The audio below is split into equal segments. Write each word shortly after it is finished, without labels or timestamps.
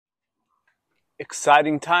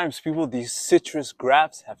Exciting times, people. These citrus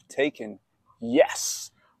grafts have taken. Yes.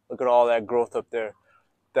 Look at all that growth up there.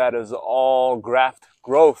 That is all graft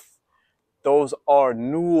growth. Those are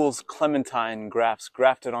Newell's clementine grafts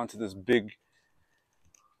grafted onto this big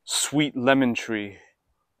sweet lemon tree.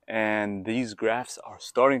 And these grafts are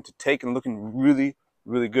starting to take and looking really,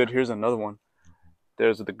 really good. Here's another one.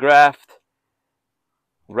 There's the graft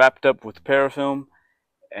wrapped up with parafilm.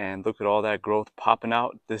 And look at all that growth popping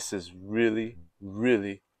out. This is really,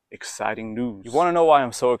 really exciting news. You want to know why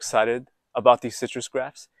I'm so excited about these citrus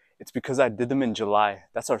grafts? It's because I did them in July.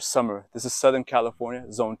 That's our summer. This is Southern California,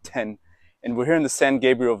 zone 10. And we're here in the San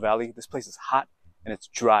Gabriel Valley. This place is hot and it's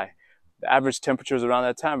dry. The average temperatures around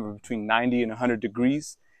that time are between 90 and 100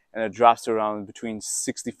 degrees, and it drops to around between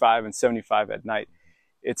 65 and 75 at night.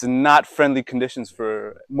 It's not friendly conditions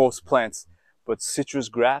for most plants, but citrus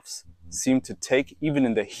grafts seem to take even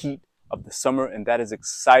in the heat of the summer, and that is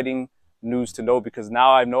exciting news to know, because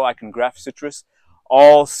now I know I can graft citrus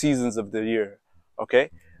all seasons of the year.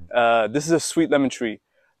 Okay, this is a sweet lemon tree.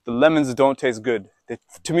 The lemons don't taste good.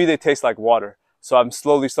 To me, they taste like water. So I'm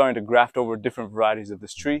slowly starting to graft over different varieties of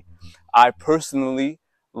this tree. I personally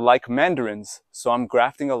like mandarins, so I'm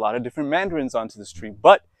grafting a lot of different mandarins onto this tree.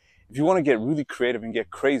 But if you want to get really creative and get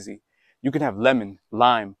crazy, you can have lemon,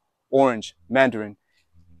 lime, orange, mandarin,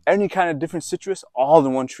 any kind of different citrus all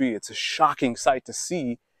in one tree. It's a shocking sight to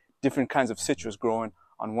see different kinds of citrus growing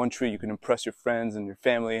on one tree. You can impress your friends and your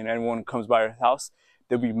family, and anyone who comes by your house,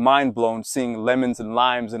 they'll be mind blown seeing lemons and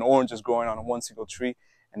limes and oranges growing on one single tree.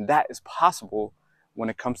 And that is possible when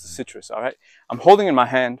it comes to citrus. All right, I'm holding in my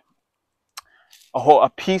hand a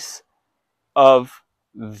piece of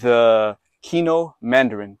the Kino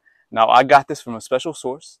mandarin. Now, I got this from a special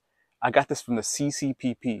source. I got this from the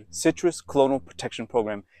CCPP, Citrus Clonal Protection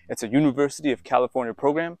Program. It's a University of California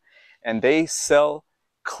program, and they sell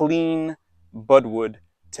clean budwood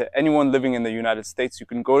to anyone living in the United States. You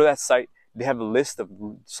can go to that site. They have a list of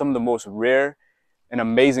some of the most rare and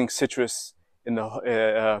amazing citrus in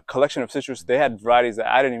the collection of citrus. They had varieties that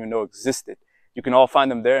I didn't even know existed. You can all find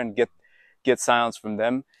them there and get Scions from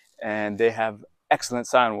them, and they have excellent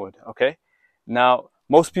Scion wood. Okay, now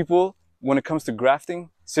most people, when it comes to grafting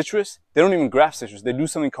citrus, they don't even graft citrus. They do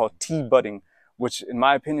something called T-budding, which in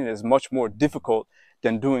my opinion is much more difficult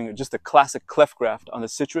than doing just a classic cleft graft on the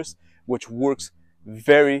citrus, which works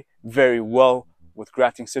very, very well with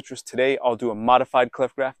grafting citrus. Today, I'll do a modified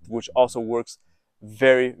cleft graft, which also works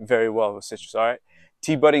very, very well with citrus, all right?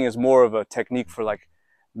 T-budding is more of a technique for like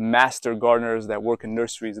master gardeners that work in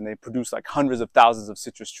nurseries, and they produce like hundreds of thousands of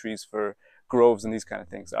citrus trees for groves and these kind of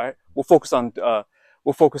things, all right? We'll focus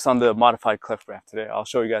on the modified cleft graft today. I'll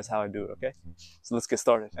show you guys how I do it, okay? So let's get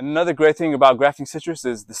started. And another great thing about grafting citrus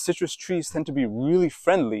is the citrus trees tend to be really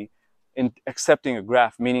friendly in accepting a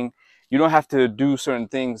graft, meaning you don't have to do certain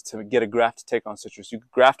things to get a graft to take on citrus. You can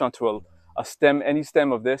graft onto a stem, any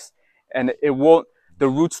stem of this, and it won't, the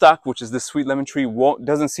rootstock, which is this sweet lemon tree,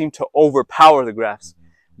 doesn't seem to overpower the grafts,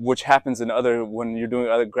 which happens when you're doing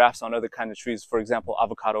other grafts on other kind of trees. For example,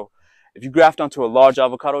 avocado. If you graft onto a large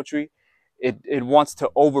avocado tree, it wants to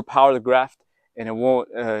overpower the graft, and it won't.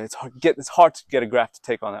 It's hard to get a graft to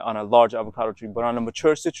take on a large avocado tree. But on a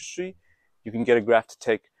mature citrus tree, you can get a graft to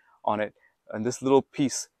take on it, and this little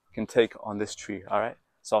piece can take on this tree. All right.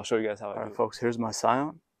 So I'll show you guys how I do it. All right, folks. Here's my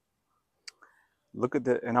Scion. Look at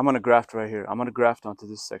that, and I'm gonna graft right here. I'm gonna graft onto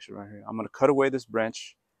this section right here. I'm gonna cut away this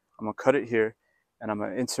branch. I'm gonna cut it here, and I'm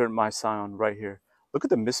gonna insert my Scion right here. Look at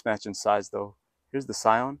the mismatch in size, though. Here's the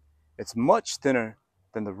Scion. It's much thinner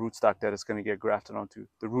than the rootstock that it's going to get grafted onto.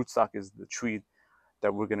 The rootstock is the tree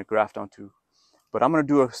that we're going to graft onto. But I'm going to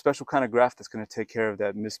do a special kind of graft that's going to take care of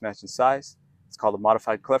that mismatch in size. It's called a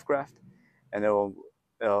modified cleft graft, and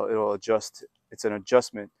it'll adjust. It's an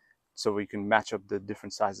adjustment so we can match up the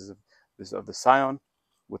different sizes of the Scion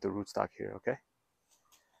with the rootstock here. Okay.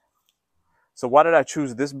 So why did I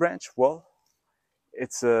choose this branch? Well,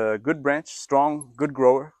 it's a good branch, strong, good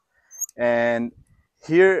grower, and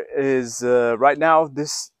here is, right now,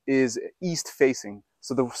 this is east facing.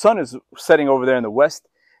 So the sun is setting over there in the west.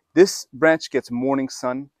 This branch gets morning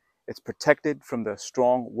sun. It's protected from the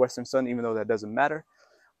strong western sun, even though that doesn't matter.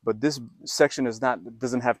 But this section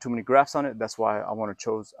doesn't have too many grafts on it. That's why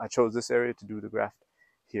I chose this area to do the graft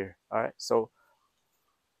here. All right, so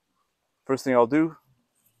first thing I'll do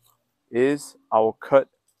is I will cut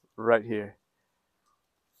right here.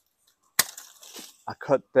 I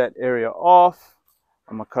cut that area off.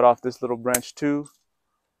 I'm gonna cut off this little branch too,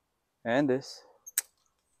 and this,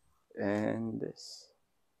 and this.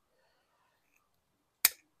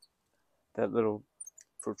 That little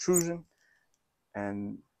protrusion,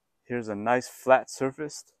 and here's a nice flat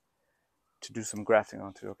surface to do some grafting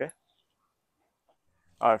onto, okay?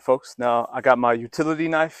 All right, folks, now I got my utility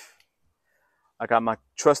knife. I got my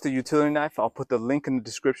trusted utility knife. I'll put the link in the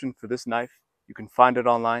description for this knife. You can find it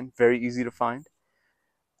online, very easy to find.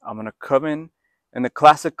 I'm gonna come in the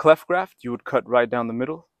classic cleft graft, you would cut right down the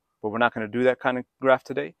middle, but we're not gonna do that kind of graft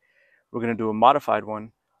today. We're gonna do a modified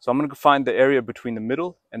one. So I'm gonna find the area between the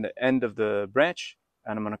middle and the end of the branch,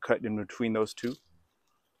 and I'm gonna cut in between those two.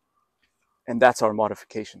 And that's our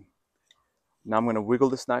modification. Now I'm gonna wiggle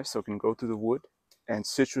this knife so it can go through the wood, and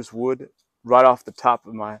citrus wood right off the top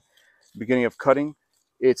of my beginning of cutting,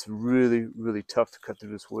 it's really, really tough to cut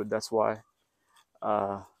through this wood. That's why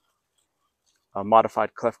a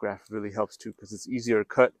modified cleft graft really helps too, because it's easier to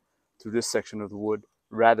cut through this section of the wood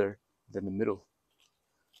rather than the middle.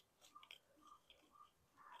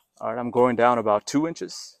 All right, I'm going down about 2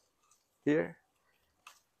 inches here,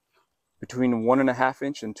 between 1.5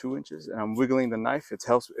 inch and 2 inches, and I'm wiggling the knife. It's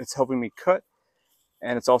helping me cut,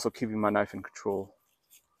 and it's also keeping my knife in control.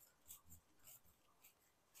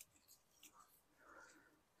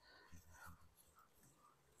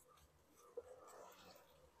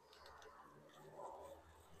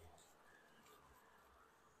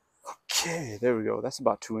 Okay, there we go. That's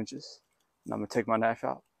about 2 inches. And I'm gonna take my knife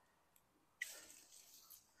out.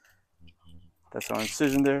 That's our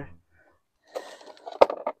incision there.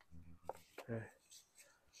 Okay.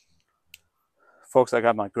 Folks, I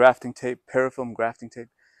got my grafting tape, parafilm grafting tape.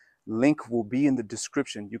 Link will be in the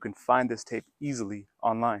description. You can find this tape easily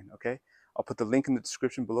online, okay? I'll put the link in the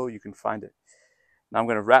description below. You can find it. Now I'm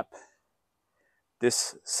gonna wrap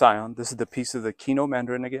this Scion. This is the piece of the Kino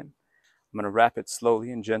Mandarin again. I'm gonna wrap it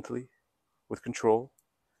slowly and gently with control.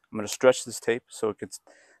 I'm gonna stretch this tape so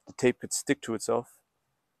the tape could stick to itself.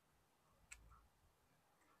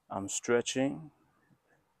 I'm stretching,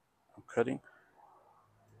 I'm cutting.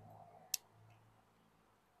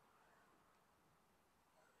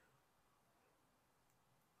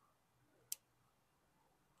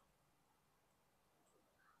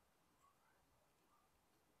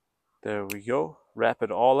 There we go. Wrap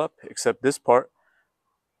it all up except this part.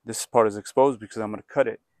 This part is exposed because I'm gonna cut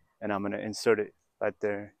it and I'm gonna insert it right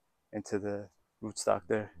there into the rootstock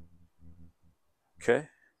there. Okay,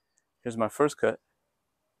 here's my first cut.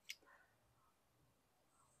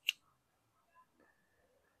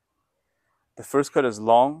 The first cut is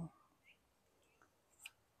long.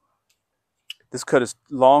 This cut is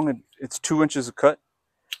long and it's 2 inches of cut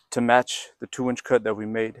to match the 2-inch cut that we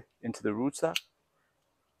made into the rootstock.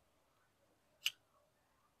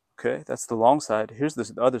 Okay, that's the long side. Here's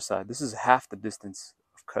the other side. This is half the distance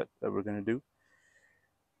of cut that we're gonna do.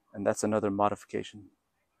 And that's another modification.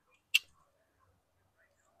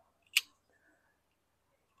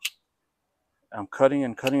 I'm cutting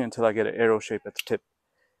and cutting until I get an arrow shape at the tip.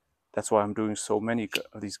 That's why I'm doing so many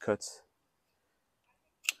of these cuts.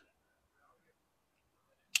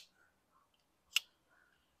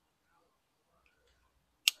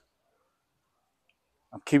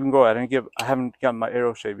 I'm keeping going. I haven't gotten my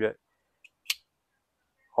arrow shape yet.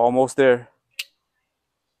 Almost there.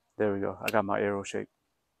 There we go. I got my arrow shape.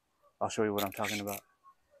 I'll show you what I'm talking about.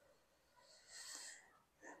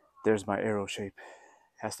 There's my arrow shape.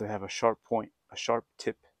 Has to have a sharp point, a sharp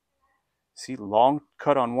tip. See, long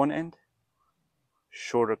cut on one end,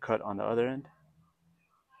 shorter cut on the other end.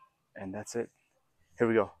 And that's it. Here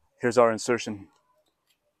we go. Here's our insertion.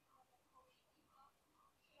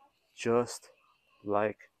 Just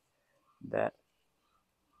like that.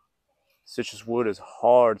 Citrus wood is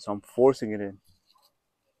hard, so I'm forcing it in.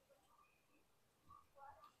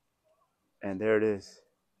 And there it is.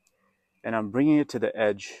 And I'm bringing it to the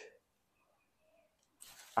edge.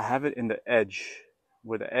 I have it in the edge,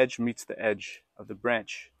 where the edge meets the edge of the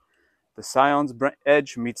branch. The Scion's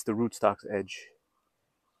edge meets the rootstock's edge.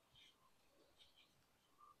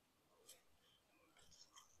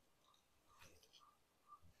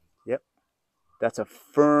 Yep, that's a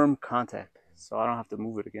firm contact, so I don't have to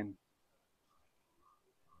move it again.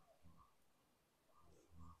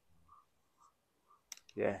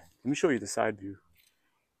 Yeah, let me show you the side view.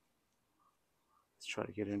 Let's try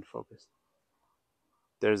to get it in focus.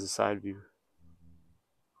 There's the side view.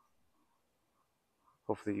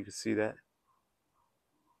 Hopefully you can see that.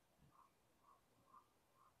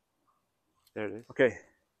 There it is. Okay,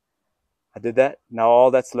 I did that. Now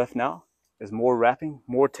all that's left now is more wrapping,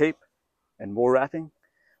 more tape, and more wrapping.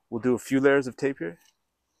 We'll do a few layers of tape here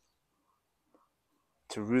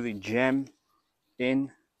to really jam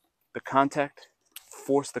in the contact,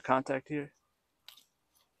 force the contact here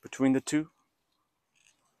between the two.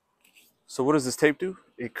 So what does this tape do?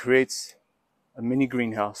 It creates a mini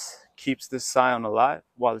greenhouse, keeps this Scion alive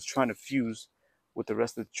while it's trying to fuse with the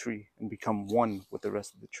rest of the tree and become one with the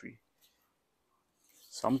rest of the tree.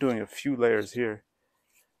 So I'm doing a few layers here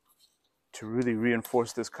to really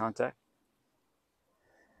reinforce this contact.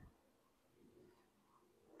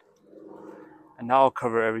 And now I'll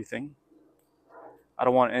cover everything. I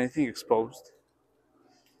don't want anything exposed.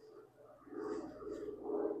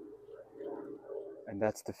 And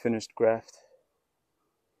that's the finished graft.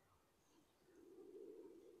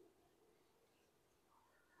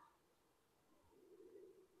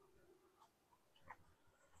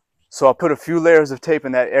 So I'll put a few layers of tape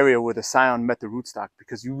in that area where the Scion met the rootstock,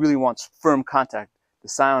 because you really want firm contact, the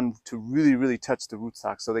Scion to really, really touch the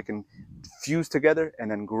rootstock so they can fuse together and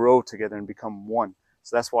then grow together and become one.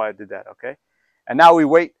 So that's why I did that, okay? And now we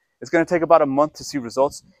wait. It's going to take about a month to see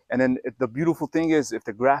results. And then the beautiful thing is, if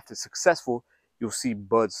the graft is successful, you'll see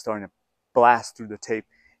buds starting to blast through the tape.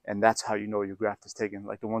 And that's how you know your graft is taken,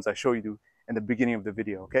 like the ones I show you in the beginning of the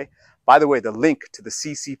video, okay? By the way, the link to the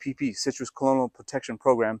CCPP, Citrus Clonal Protection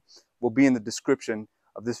Program, will be in the description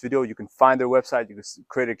of this video. You can find their website, you can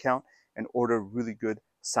create an account and order really good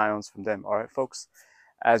Scions from them. All right, folks?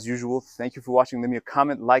 As usual, thank you for watching. Leave me a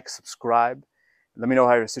comment, like, subscribe. Let me know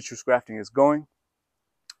how your citrus grafting is going.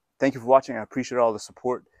 Thank you for watching. I appreciate all the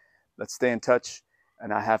support. Let's stay in touch.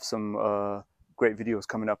 And I have some great videos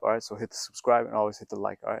coming up. All right, so hit the subscribe and always hit the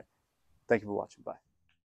like. All right, thank you for watching. Bye.